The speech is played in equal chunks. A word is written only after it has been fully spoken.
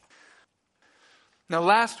Now,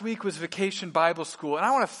 last week was Vacation Bible School, and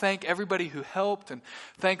I want to thank everybody who helped and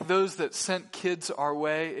thank those that sent kids our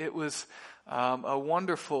way. It was a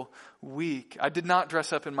wonderful week. I did not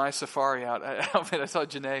dress up in my safari outfit. I saw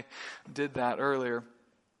Janae did that earlier.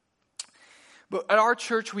 But at our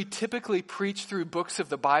church, we typically preach through books of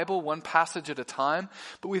the Bible, one passage at a time.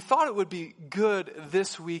 But we thought it would be good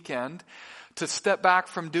this weekend to step back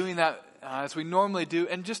from doing that as we normally do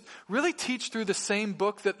and just really teach through the same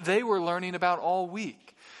book that they were learning about all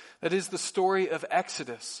week. That is the story of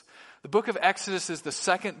Exodus. The book of Exodus is the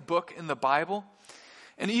second book in the Bible.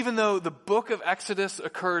 And even though the book of Exodus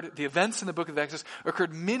the events in the book of Exodus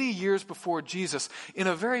occurred many years before Jesus, in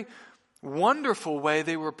a very wonderful way,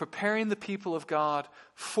 they were preparing the people of God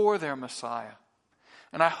for their Messiah.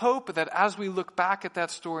 And I hope that as we look back at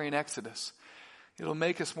that story in Exodus, it'll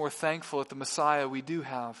make us more thankful at the Messiah we do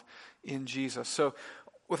have in Jesus. So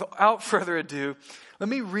without further ado, let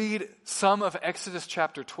me read some of Exodus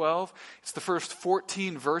chapter 12. It's the first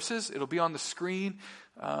 14 verses. It'll be on the screen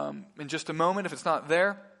in just a moment if it's not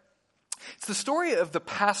there. It's the story of the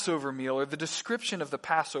Passover meal, or the description of the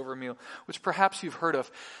Passover meal, which perhaps you've heard of.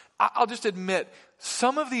 I'll just admit,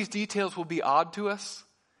 some of these details will be odd to us.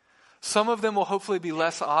 Some of them will hopefully be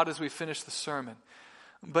less odd as we finish the sermon.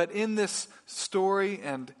 But in this story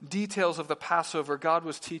and details of the Passover, God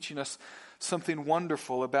was teaching us something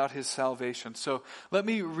wonderful about his salvation. So let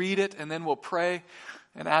me read it, and then we'll pray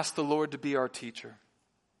and ask the Lord to be our teacher.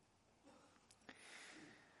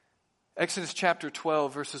 Exodus chapter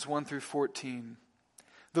 12, verses 1 through 14.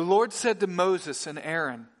 The Lord said to Moses and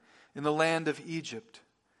Aaron in the land of Egypt,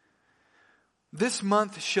 "This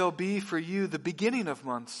month shall be for you the beginning of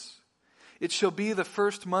months. It shall be the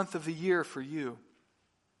first month of the year for you.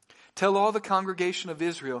 Tell all the congregation of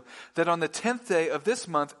Israel that on the 10th day of this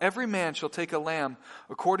month every man shall take a lamb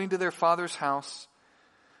according to their father's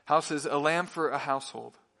houses, a lamb for a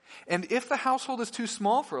household. And if the household is too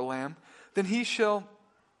small for a lamb, then he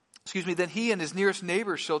and his nearest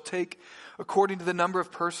neighbor shall take according to the number of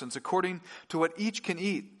persons, according to what each can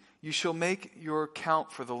eat. You shall make your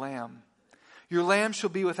count for the lamb. Your lamb shall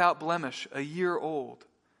be without blemish, a year old.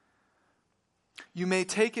 You may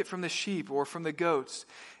take it from the sheep or from the goats,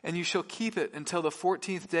 and you shall keep it until the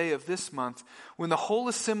 14th day of this month, when the whole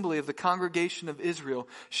assembly of the congregation of Israel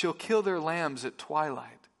shall kill their lambs at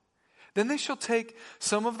twilight. Then they shall take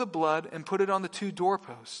some of the blood and put it on the 2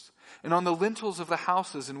 doorposts, and on the lintels of the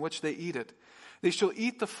houses in which they eat it. They shall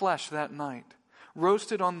eat the flesh that night,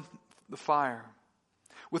 roasted on the fire.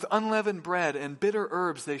 With unleavened bread and bitter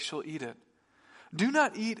herbs they shall eat it. Do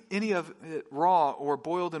not eat any of it raw or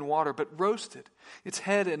boiled in water, but roast it, its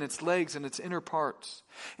head and its legs and its inner parts.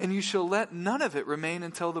 And you shall let none of it remain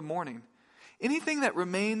until the morning. Anything that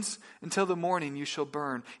remains until the morning you shall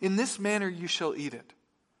burn. In this manner you shall eat it.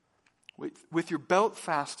 With your belt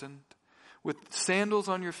fastened, with sandals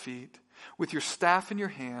on your feet, with your staff in your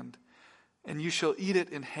hand, and you shall eat it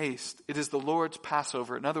in haste. It is the Lord's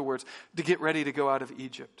Passover. In other words, to get ready to go out of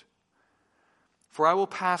Egypt. For I will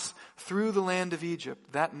pass through the land of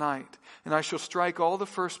Egypt that night, and I shall strike all the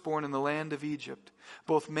firstborn in the land of Egypt,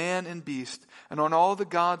 both man and beast, and on all the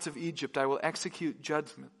gods of Egypt I will execute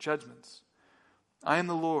judgments. I am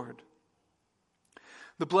the Lord.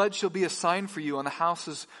 The blood shall be a sign for you on the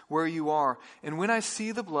houses where you are, and when I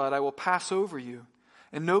see the blood I will pass over you,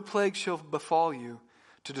 and no plague shall befall you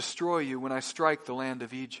to destroy you when I strike the land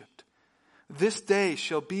of Egypt. This day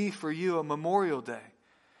shall be for you a memorial day,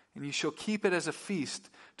 and you shall keep it as a feast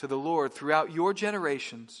to the Lord throughout your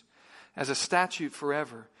generations, as a statute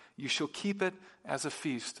forever. You shall keep it as a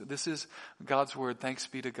feast." This is God's word. Thanks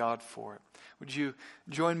be to God for it. Would you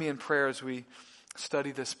join me in prayer as we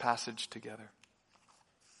study this passage together?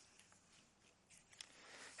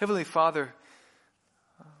 Heavenly Father,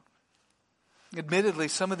 admittedly,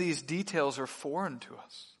 some of these details are foreign to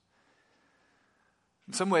us.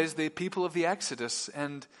 In some ways, the people of the Exodus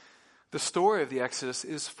and the story of the Exodus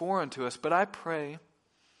is foreign to us, but I pray,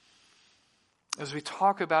 as we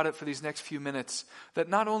talk about it for these next few minutes, that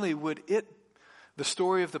not only would the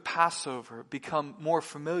story of the Passover, become more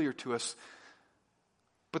familiar to us,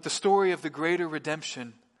 but the story of the greater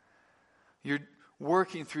redemption you're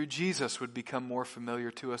working through Jesus would become more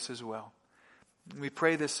familiar to us as well. And we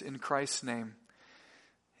pray this in Christ's name.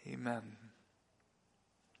 Amen.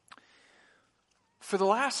 For the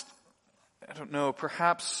last,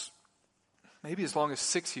 perhaps maybe as long as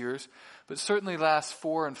 6 years, but certainly last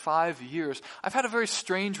 4 and 5 years, I've had a very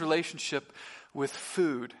strange relationship with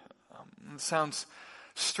food. It sounds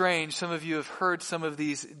strange. Some of you have heard some of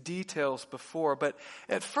these details before, but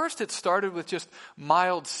at first it started with just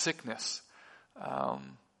mild sickness.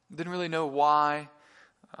 Didn't really know why.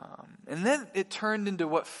 And then it turned into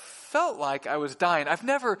what felt like I was dying.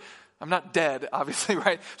 I'm not dead, obviously,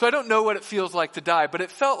 right? So I don't know what it feels like to die, but it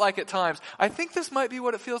felt like at times, I think this might be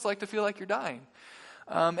what it feels like to feel like you're dying.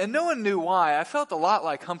 And no one knew why. I felt a lot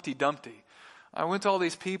like Humpty Dumpty. I went to all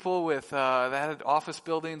these people that had office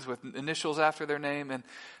buildings with initials after their name,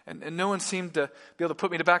 and no one seemed to be able to put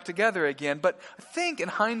me back together again. But I think in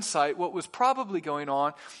hindsight, what was probably going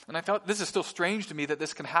on, and I felt this is still strange to me that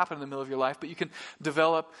this can happen in the middle of your life, but you can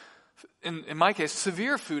develop, in my case,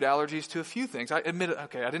 severe food allergies to a few things. I admit it,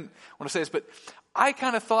 okay, I didn't want to say this, but I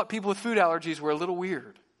kind of thought people with food allergies were a little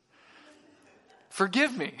weird.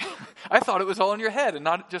 Forgive me. I thought it was all in your head and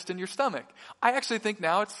not just in your stomach. I actually think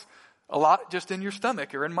now it's a lot just in your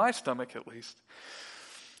stomach, or in my stomach at least.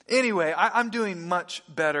 Anyway, I'm doing much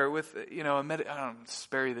better with, I don't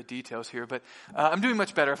spare you the details here, but I'm doing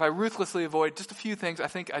much better. If I ruthlessly avoid just a few things, I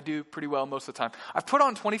think I do pretty well most of the time. I've put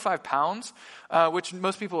on 25 pounds, which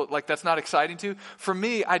most people, that's not exciting to. For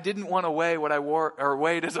me, I didn't want to weigh what I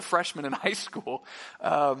weighed as a freshman in high school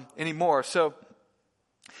anymore. So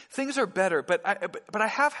things are better, but I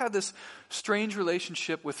have had this strange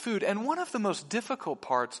relationship with food. And one of the most difficult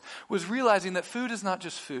parts was realizing that food is not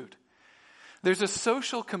just food. There's a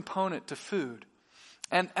social component to food,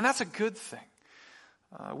 and that's a good thing.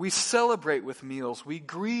 We celebrate with meals. We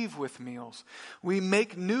grieve with meals. We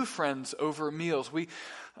make new friends over meals. We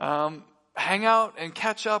hang out and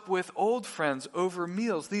catch up with old friends over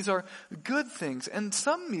meals. These are good things, and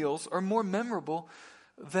some meals are more memorable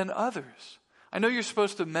than others. I know you're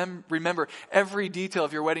supposed to remember every detail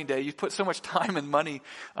of your wedding day. You put so much time and money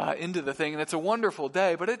into the thing, and it's a wonderful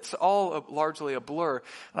day, but it's all largely a blur.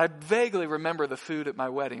 And I vaguely remember the food at my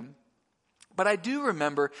wedding. But I do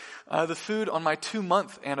remember the food on my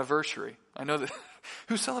 2-month anniversary. I know that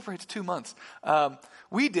who celebrates 2 months?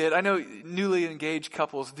 We did. I know newly engaged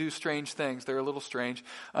couples do strange things. They're a little strange.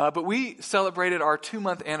 But we celebrated our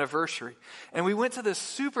 2-month anniversary. And we went to this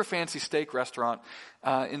super fancy steak restaurant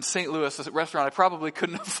in St. Louis, a restaurant I probably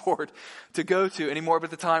couldn't afford to go to anymore.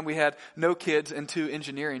 But at the time we had no kids and 2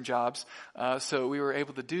 engineering jobs. So we were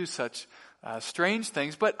able to do such strange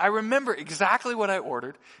things. But I remember exactly what I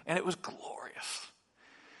ordered, and it was glorious.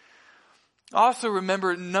 I also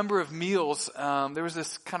remember a number of meals. There was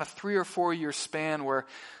this kind of 3 or 4 year span where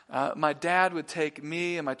my dad would take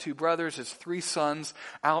me and my 2 brothers, his 3 sons,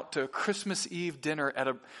 out to a Christmas Eve dinner at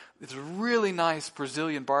this really nice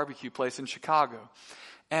Brazilian barbecue place in Chicago.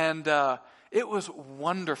 And it was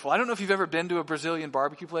wonderful. I don't know if you've ever been to a Brazilian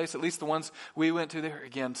barbecue place, at least the ones we went to. They were,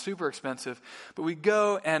 again, super expensive. But we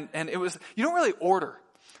go, and it was, you don't really order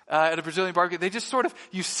at a Brazilian barbecue. They just sort of,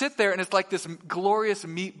 you sit there and it's like this glorious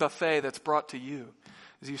meat buffet that's brought to you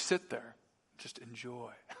as you sit there. Just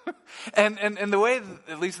enjoy. and the way,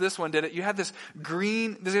 at least this one did it, you had this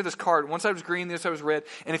card. One side was green, the other side was red.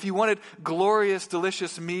 And if you wanted glorious,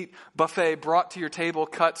 delicious meat buffet brought to your table,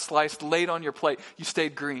 cut, sliced, laid on your plate, you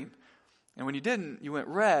stayed green. And when you didn't, you went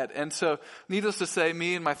red. And so, needless to say,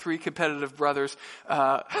 me and my 3 competitive brothers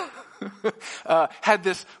had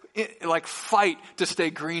this fight to stay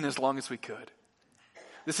green as long as we could.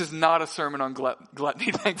 This is not a sermon on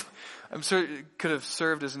gluttony. I'm sure it could have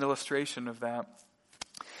served as an illustration of that.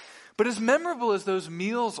 But as memorable as those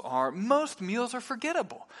meals are, most meals are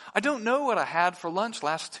forgettable. I don't know what I had for lunch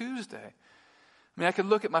last Tuesday. I mean, I could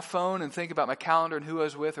look at my phone and think about my calendar and who I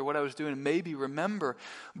was with or what I was doing and maybe remember.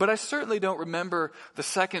 But I certainly don't remember the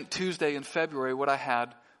second Tuesday in February what I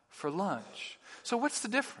had for lunch. So what's the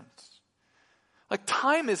difference?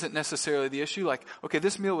 Time isn't necessarily the issue. Okay,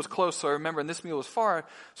 this meal was close, so I remember, and this meal was far,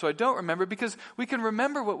 so I don't remember, because we can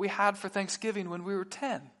remember what we had for Thanksgiving when we were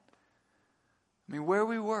 10. I mean, where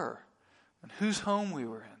we were, and whose home we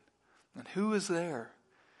were in, and who was there.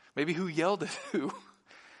 Maybe who yelled at who.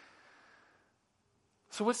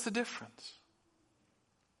 So what's the difference?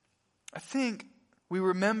 I think we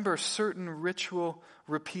remember certain ritual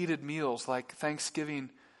repeated meals like Thanksgiving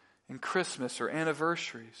and Christmas or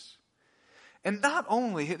anniversaries. And not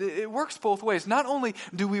only, it works both ways. Not only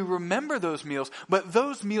do we remember those meals, but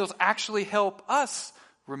those meals actually help us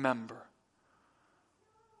remember.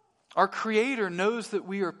 Our Creator knows that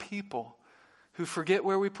we are people who forget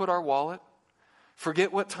where we put our wallet,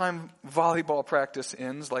 forget what time volleyball practice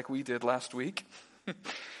ends like we did last week.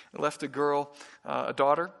 Left a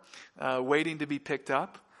daughter, waiting to be picked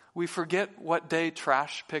up. We forget what day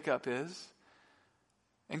trash pickup is.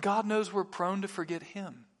 And God knows we're prone to forget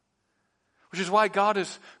Him. Which is why God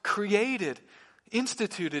has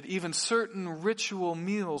instituted even certain ritual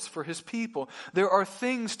meals for His people. There are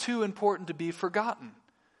things too important to be forgotten.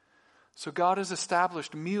 So God has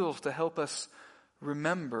established meals to help us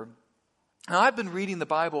remember. Now, I've been reading the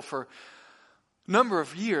Bible for number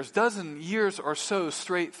of years, dozen years or so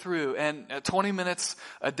straight through. And at 20 minutes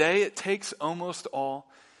a day, it takes almost all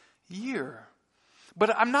year.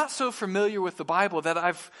 But I'm not so familiar with the Bible that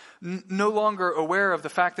I've no longer aware of the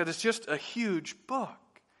fact that it's just a huge book.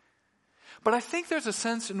 But I think there's a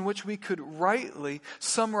sense in which we could rightly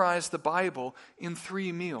summarize the Bible in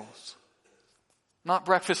 3 meals. Not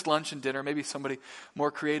breakfast, lunch, and dinner. Maybe somebody more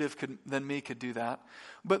creative than me could do that.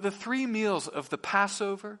 But the 3 meals of the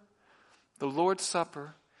Passover, the Lord's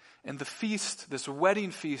Supper, and the feast, this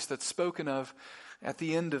wedding feast that's spoken of at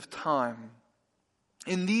the end of time.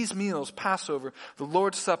 In these meals, Passover, the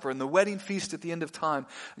Lord's Supper, and the wedding feast at the end of time,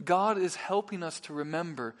 God is helping us to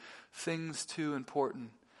remember things too important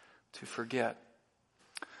to forget.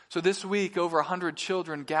 So this week, over 100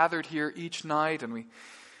 children gathered here each night, and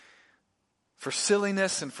for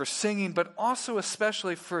silliness and for singing, but also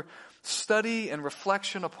especially for study and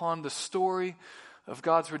reflection upon the story of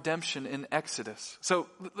God's redemption in Exodus. So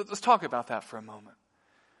let's talk about that for a moment.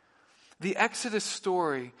 The Exodus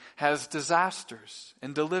story has disasters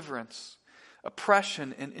and deliverance,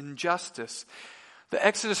 oppression and injustice. The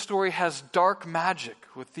Exodus story has dark magic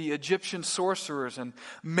with the Egyptian sorcerers and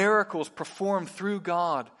miracles performed through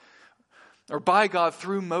God or by God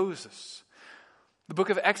through Moses. The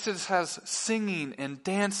book of Exodus has singing and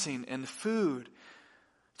dancing and food.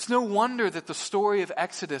 It's no wonder that the story of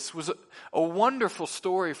Exodus was a wonderful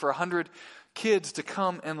story for 100 kids to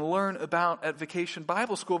come and learn about at Vacation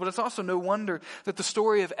Bible School. But it's also no wonder that the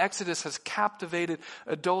story of Exodus has captivated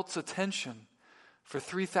adults' attention for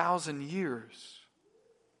 3,000 years.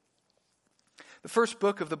 The first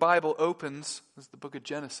book of the Bible opens, this is the book of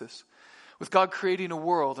Genesis, with God creating a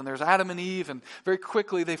world. And there's Adam and Eve, and very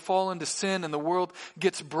quickly they fall into sin and the world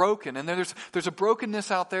gets broken. And there's a brokenness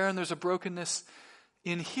out there and there's a brokenness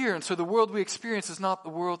in here. And so the world we experience is not the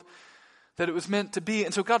world that it was meant to be.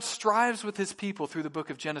 And so God strives with his people through the book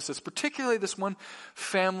of Genesis, particularly this one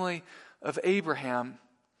family of Abraham.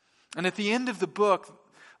 And at the end of the book,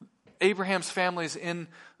 Abraham's family is in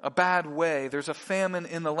a bad way. There's a famine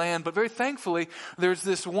in the land, but very thankfully, there's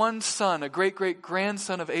this one son, a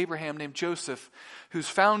great-great-grandson of Abraham named Joseph, who's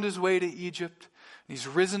found his way to Egypt, and he's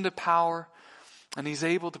risen to power, and he's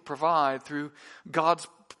able to provide through God's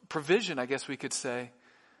provision, I guess we could say,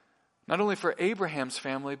 not only for Abraham's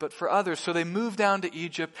family, but for others. So they move down to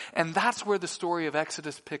Egypt, and that's where the story of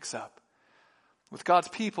Exodus picks up, with God's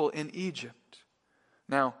people in Egypt.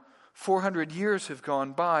 Now, 400 years have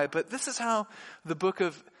gone by, but this is how the book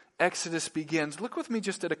of Exodus begins. Look with me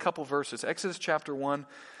just at a couple verses. Exodus chapter 1,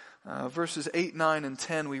 verses 8, 9, and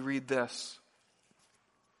 10, we read this.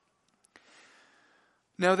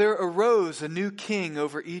 Now there arose a new king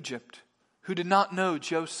over Egypt who did not know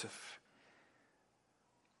Joseph.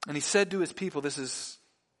 And he said to his people, this is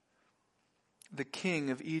the king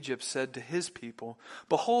of Egypt said to his people,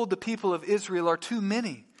 "Behold, the people of Israel are too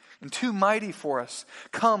many and too mighty for us.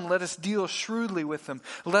 Come, let us deal shrewdly with them,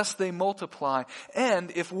 lest they multiply.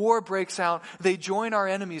 And if war breaks out, they join our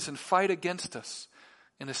enemies and fight against us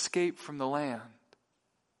and escape from the land."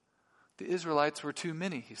 The Israelites were too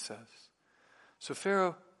many, he says. So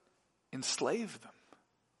Pharaoh enslaved them.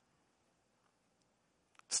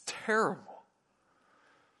 It's terrible.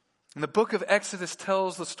 And the book of Exodus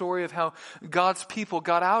tells the story of how God's people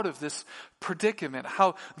got out of this predicament,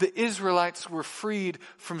 how the Israelites were freed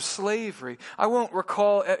from slavery. I won't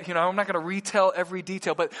recall, I'm not going to retell every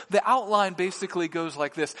detail, but the outline basically goes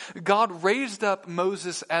like this. God raised up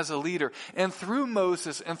Moses as a leader, and through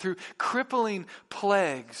Moses and through crippling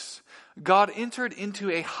plagues, God entered into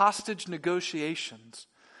a hostage negotiations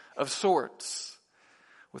of sorts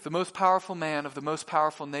with the most powerful man of the most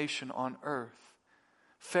powerful nation on earth,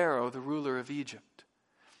 Pharaoh, the ruler of Egypt.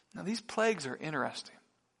 Now these plagues are interesting.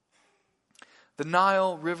 The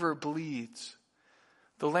Nile River bleeds.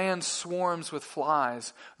 The land swarms with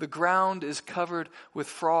flies. The ground is covered with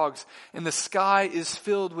frogs. And the sky is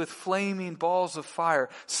filled with flaming balls of fire.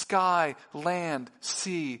 Sky, land,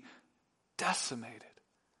 sea, decimated.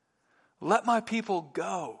 Let my people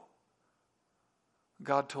go,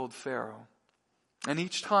 God told Pharaoh. And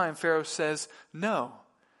each time Pharaoh says no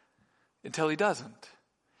until he doesn't.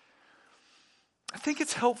 I think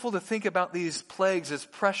it's helpful to think about these plagues as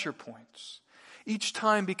pressure points, each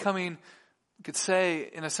time becoming, you could say,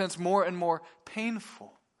 in a sense, more and more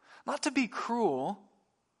painful. Not to be cruel,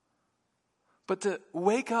 but to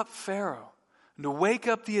wake up Pharaoh and to wake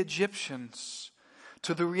up the Egyptians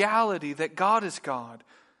to the reality that God is God.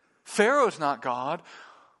 Pharaoh's not God.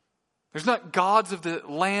 There's not gods of the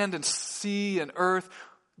land and sea and earth.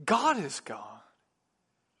 God is God.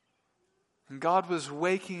 And God was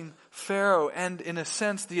waking Pharaoh and, in a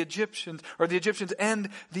sense, the Egyptians and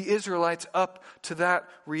the Israelites up to that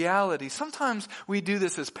reality. Sometimes we do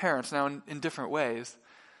this as parents, now in different ways.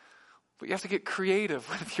 But you have to get creative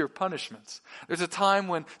with your punishments. There's a time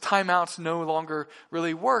when timeouts no longer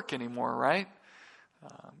really work anymore, right?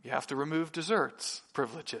 You have to remove desserts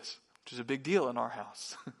privileges, which is a big deal in our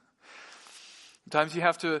house. Sometimes you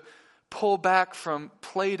have to pull back from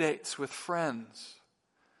play dates with friends.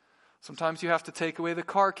 Sometimes you have to take away the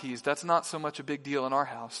car keys. That's not so much a big deal in our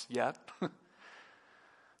house yet.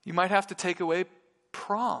 You might have to take away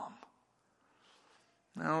prom.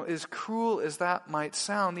 Now, as cruel as that might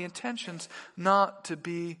sound, the intention's not to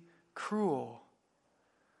be cruel.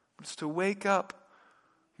 It's to wake up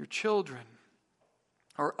your children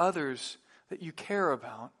or others that you care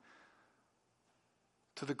about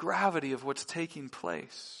to the gravity of what's taking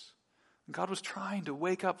place. God was trying to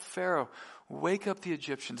wake up Pharaoh, wake up the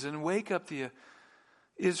Egyptians, and wake up the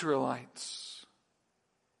Israelites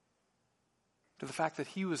to the fact that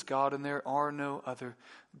he was God and there are no other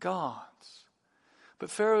gods. But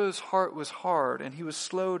Pharaoh's heart was hard and he was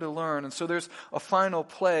slow to learn. And so there's a final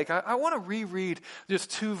plague. I want to reread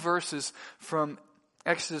just 2 verses from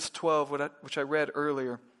Exodus 12, which I read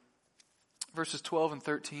earlier. Verses 12 and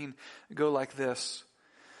 13 go like this.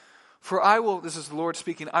 For I will, this is the Lord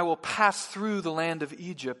speaking, I will pass through the land of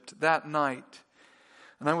Egypt that night,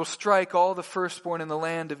 and I will strike all the firstborn in the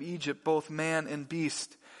land of Egypt, both man and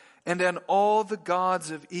beast, and on all the gods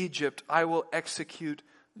of Egypt I will execute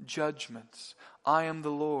judgments. I am the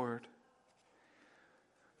Lord.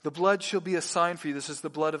 The blood shall be a sign for you, this is the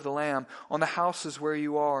blood of the Lamb, on the houses where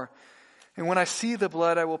you are. And when I see the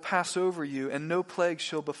blood, I will pass over you, and no plague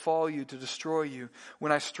shall befall you to destroy you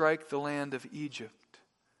when I strike the land of Egypt.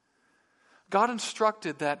 God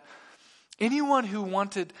instructed that anyone who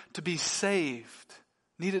wanted to be saved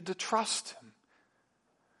needed to trust him.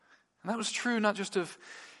 And that was true not just of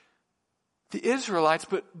the Israelites,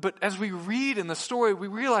 but as we read in the story, we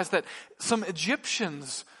realize that some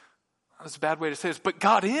Egyptians, that's a bad way to say this, but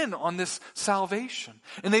got in on this salvation.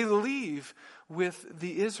 And they leave with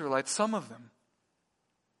the Israelites, some of them.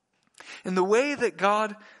 And the way that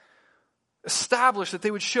God established that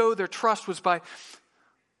they would show their trust was by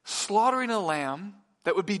slaughtering a lamb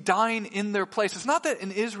that would be dying in their place. It's not that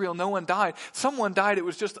in Israel no one died. Someone died, it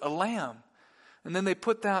was just a lamb. And then they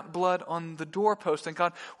put that blood on the doorpost and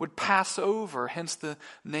God would pass over, hence the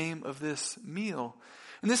name of this meal.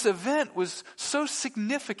 And this event was so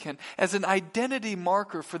significant as an identity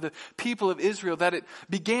marker for the people of Israel that it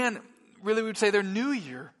began, really we would say, their new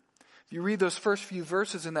year. If you read those first few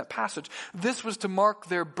verses in that passage, this was to mark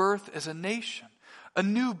their birth as a nation. A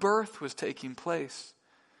new birth was taking place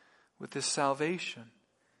with this salvation.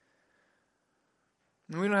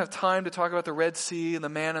 And we don't have time to talk about the Red Sea and the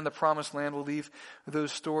man in the promised land. We'll leave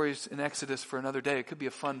those stories in Exodus for another day. It could be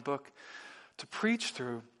a fun book to preach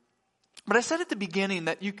through. But I said at the beginning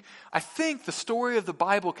that I think the story of the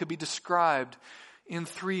Bible could be described in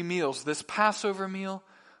 3 meals. This Passover meal,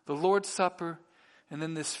 the Lord's Supper, and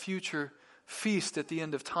then this future feast at the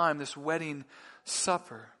end of time, this wedding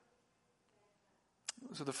supper.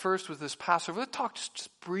 So the first was this Passover. Let's talk just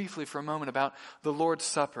briefly for a moment about the Lord's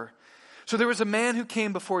Supper. So there was a man who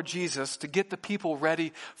came before Jesus to get the people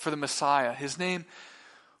ready for the Messiah. His name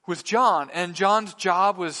was John, and John's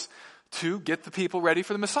job was to get the people ready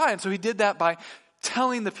for the Messiah. And so he did that by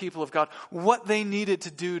telling the people of God what they needed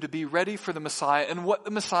to do to be ready for the Messiah and what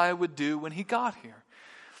the Messiah would do when he got here.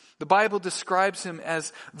 The Bible describes him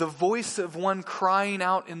as the voice of one crying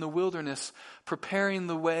out in the wilderness, preparing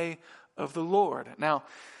the way of the Lord. Now,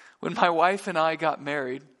 when my wife and I got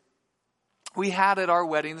married, we had at our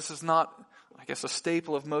wedding, this is not, I guess, a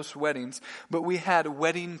staple of most weddings, but we had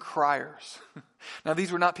wedding criers. Now,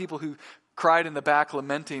 these were not people who cried in the back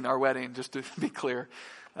lamenting our wedding, just to be clear.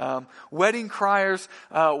 Wedding criers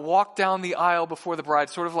walked down the aisle before the bride,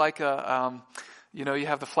 sort of like you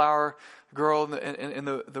have the flower girl and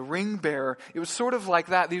the ring bearer. It was sort of like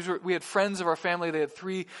that. We had friends of our family. They had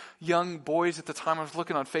 3 young boys at the time. I was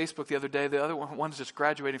looking on Facebook the other day. The other one's just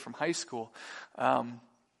graduating from high school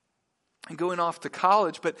and going off to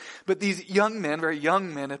college. But these young men, very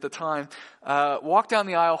young men at the time, walked down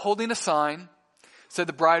the aisle holding a sign. Said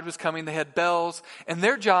the bride was coming. They had bells. And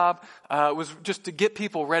their job was just to get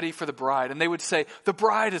people ready for the bride. And they would say, the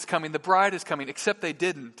bride is coming, the bride is coming. Except they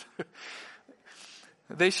didn't.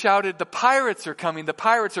 They shouted, the pirates are coming, the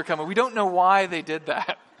pirates are coming. We don't know why they did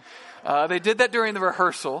that. They did that during the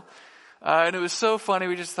rehearsal. And it was so funny.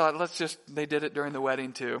 We just thought, they did it during the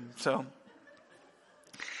wedding too. So,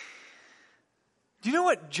 do you know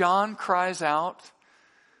what John cries out?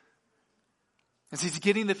 as he's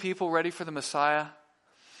getting the people ready for the Messiah,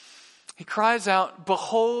 he cries out,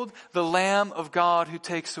 "Behold the Lamb of God who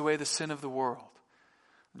takes away the sin of the world."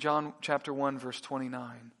 John chapter 1, verse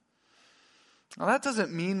 29. Now that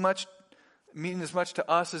doesn't mean as much to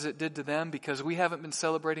us as it did to them, because we haven't been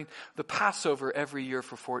celebrating the Passover every year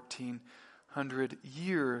for 1400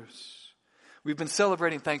 years. We've been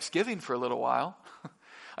celebrating Thanksgiving for a little while.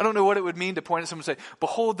 I don't know what it would mean to point at someone and say,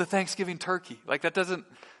 "Behold the Thanksgiving turkey." Like, that doesn't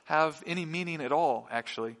have any meaning at all,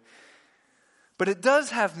 actually. But it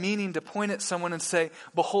does have meaning to point at someone and say,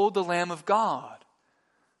 "Behold the Lamb of God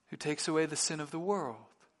who takes away the sin of the world."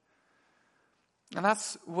 And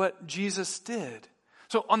that's what Jesus did.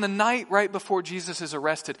 So on the night right before Jesus is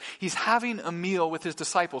arrested, he's having a meal with his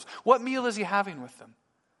disciples. What meal is he having with them?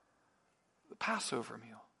 The Passover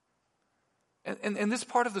meal. And this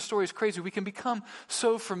part of the story is crazy. We can become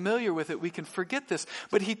so familiar with it, we can forget this.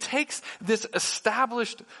 But he takes this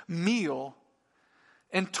established meal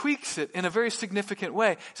and tweaks it in a very significant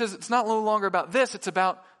way. He says, it's not no longer about this, it's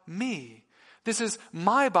about me. This is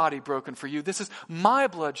my body broken for you. This is my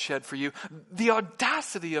blood shed for you. The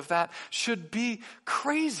audacity of that should be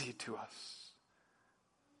crazy to us.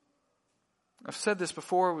 I've said this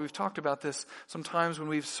before. We've talked about this sometimes when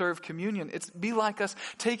we've served communion. It's be like us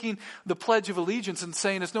taking the Pledge of Allegiance and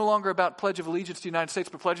saying it's no longer about Pledge of Allegiance to the United States,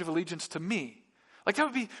 but Pledge of Allegiance to me. Like, that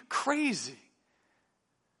would be crazy.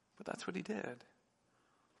 But that's what he did.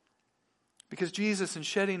 Because Jesus, in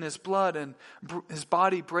shedding his blood and his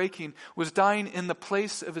body breaking, was dying in the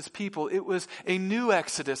place of his people. It was a new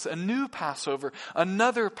Exodus, a new Passover,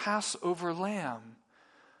 another Passover lamb,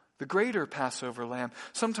 the greater Passover lamb.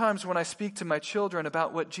 Sometimes when I speak to my children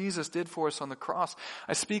about what Jesus did for us on the cross,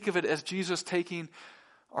 I speak of it as Jesus taking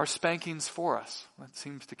our spankings for us. That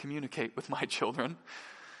seems to communicate with my children.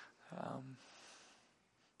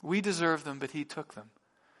 We deserve them, but he took them.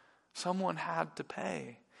 Someone had to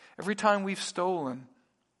pay. Every time we've stolen,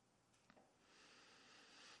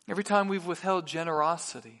 every time we've withheld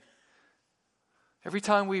generosity, every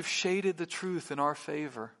time we've shaded the truth in our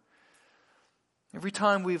favor, every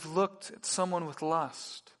time we've looked at someone with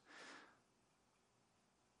lust,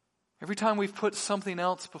 every time we've put something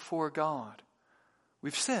else before God,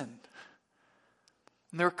 we've sinned.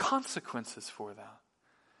 And there are consequences for that.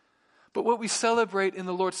 But what we celebrate in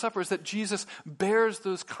the Lord's Supper is that Jesus bears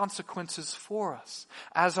those consequences for us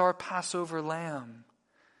as our Passover lamb.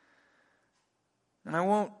 And I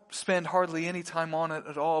won't spend hardly any time on it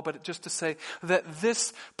at all, but just to say that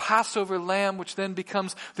this Passover lamb, which then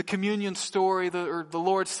becomes the communion story, or the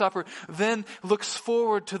Lord's Supper, then looks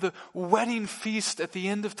forward to the wedding feast at the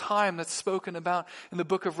end of time that's spoken about in the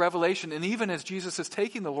book of Revelation. And even as Jesus is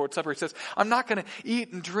taking the Lord's Supper, he says, I'm not going to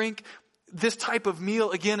eat and drink this type of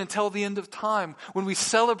meal again until the end of time, when we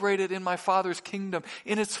celebrate it in my Father's kingdom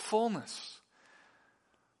in its fullness.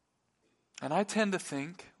 And I tend to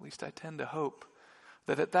think, at least I tend to hope,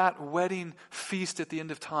 that at that wedding feast at the end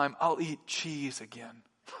of time, I'll eat cheese again.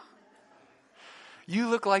 You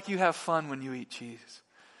look like you have fun when you eat cheese.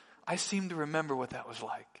 I seem to remember what that was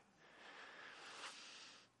like.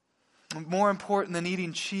 More important than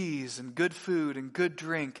eating cheese and good food and good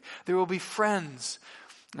drink, there will be friends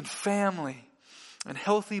and family and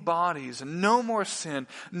healthy bodies and no more sin,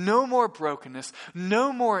 no more brokenness,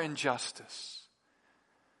 no more injustice.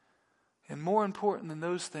 And more important than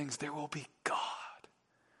those things, there will be God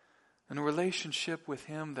and a relationship with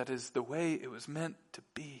him that is the way it was meant to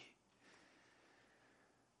be.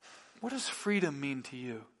 What does freedom mean to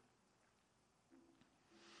you?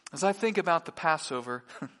 As I think about the Passover,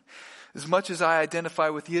 as much as I identify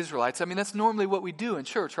with the Israelites, I mean, that's normally what we do in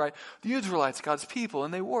church, right? The Israelites, God's people,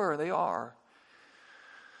 and they are.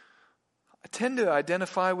 I tend to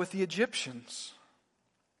identify with the Egyptians.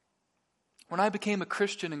 When I became a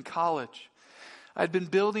Christian in college, I'd been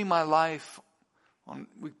building my life on,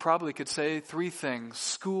 we probably could say, 3 things: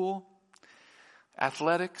 school,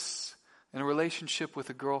 athletics, and a relationship with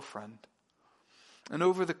a girlfriend. And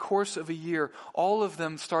over the course of a year, all of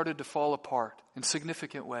them started to fall apart in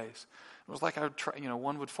significant ways. It was like I would try,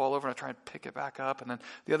 one would fall over and I'd try and pick it back up, and then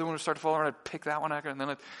the other one would start to fall over and I'd pick that one up, and then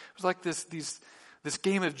it was like this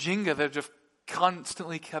game of Jenga that just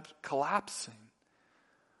constantly kept collapsing.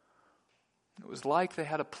 It was like they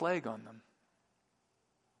had a plague on them.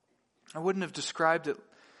 I wouldn't have described it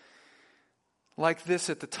like this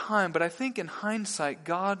at the time, but I think in hindsight,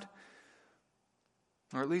 God,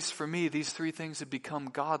 or at least for me, these 3 things had become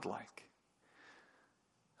godlike.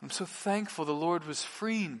 I'm so thankful the Lord was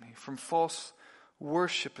freeing me from false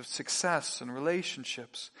worship of success and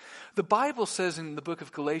relationships. The Bible says in the book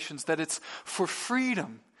of Galatians that it's for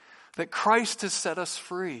freedom that Christ has set us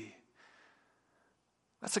free.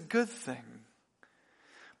 That's a good thing.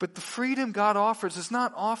 But the freedom God offers is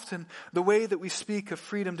not often the way that we speak of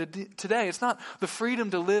freedom today. It's not the freedom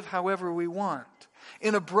to live however we want.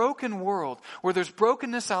 In a broken world where there's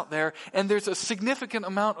brokenness out there and there's a significant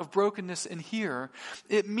amount of brokenness in here,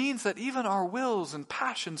 it means that even our wills and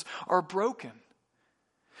passions are broken.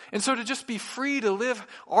 And so to just be free to live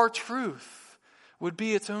our truth would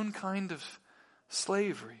be its own kind of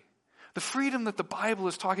slavery. The freedom that the Bible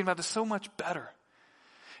is talking about is so much better.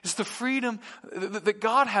 It's the freedom that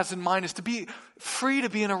God has in mind, is to be free to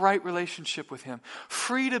be in a right relationship with Him,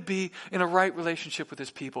 free to be in a right relationship with His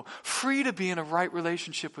people, free to be in a right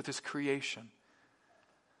relationship with His creation.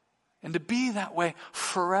 And to be that way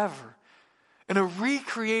forever in a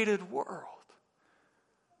recreated world.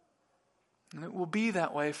 And it will be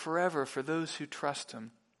that way forever for those who trust Him.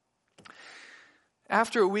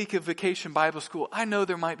 After a week of Vacation Bible School, I know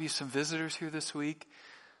there might be some visitors here this week.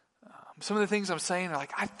 Some of the things I'm saying are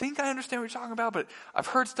like, I think I understand what you're talking about, but I've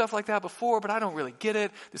heard stuff like that before, but I don't really get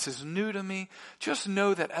it. This is new to me. Just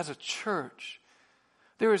know that as a church,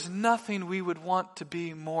 there is nothing we would want to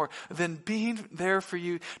be more than being there for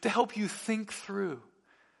you to help you think through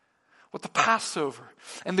what the Passover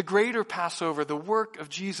and the greater Passover, the work of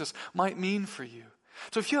Jesus, might mean for you.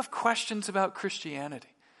 So if you have questions about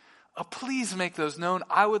Christianity, please make those known.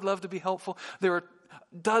 I would love to be helpful. There are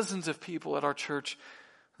dozens of people at our church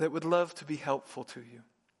that would love to be helpful to you.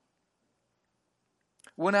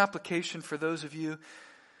 One application for those of you,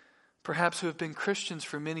 perhaps who have been Christians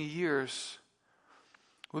for many years,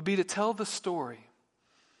 would be to tell the story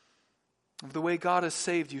of the way God has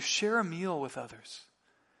saved you. Share a meal with others.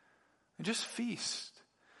 And just feast.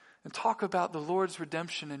 And talk about the Lord's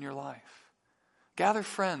redemption in your life. Gather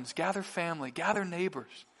friends, gather family, gather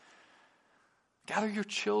neighbors. Gather your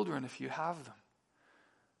children if you have them.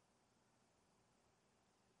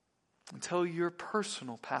 And tell your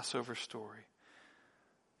personal Passover story,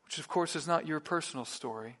 which of course is not your personal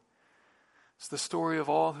story. It's the story of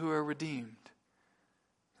all who are redeemed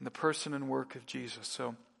in the person and work of Jesus.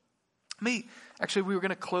 So, we were going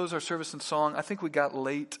to close our service in song. I think we got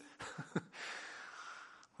late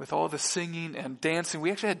with all the singing and dancing.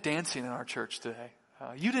 We actually had dancing in our church today.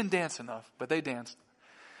 You didn't dance enough, but they danced.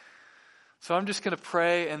 So I'm just going to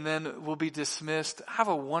pray and then we'll be dismissed. Have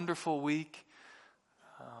a wonderful week.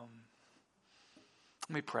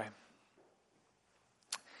 Let me pray.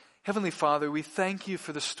 Heavenly Father, we thank you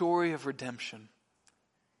for the story of redemption.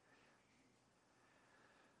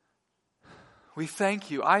 We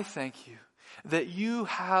thank you, I thank you, that you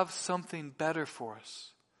have something better for us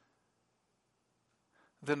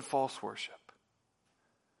than false worship.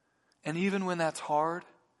 And even when that's hard,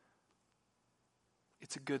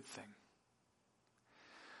 it's a good thing.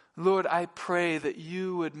 Lord, I pray that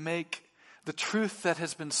you would make the truth that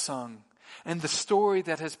has been sung and the story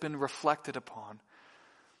that has been reflected upon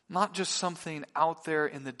not just something out there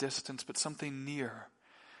in the distance, but something near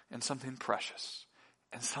and something precious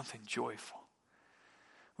and something joyful.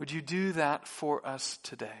 Would you do that for us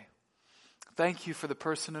today? Thank you for the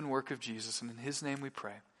person and work of Jesus, and in His name we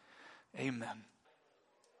pray. Amen.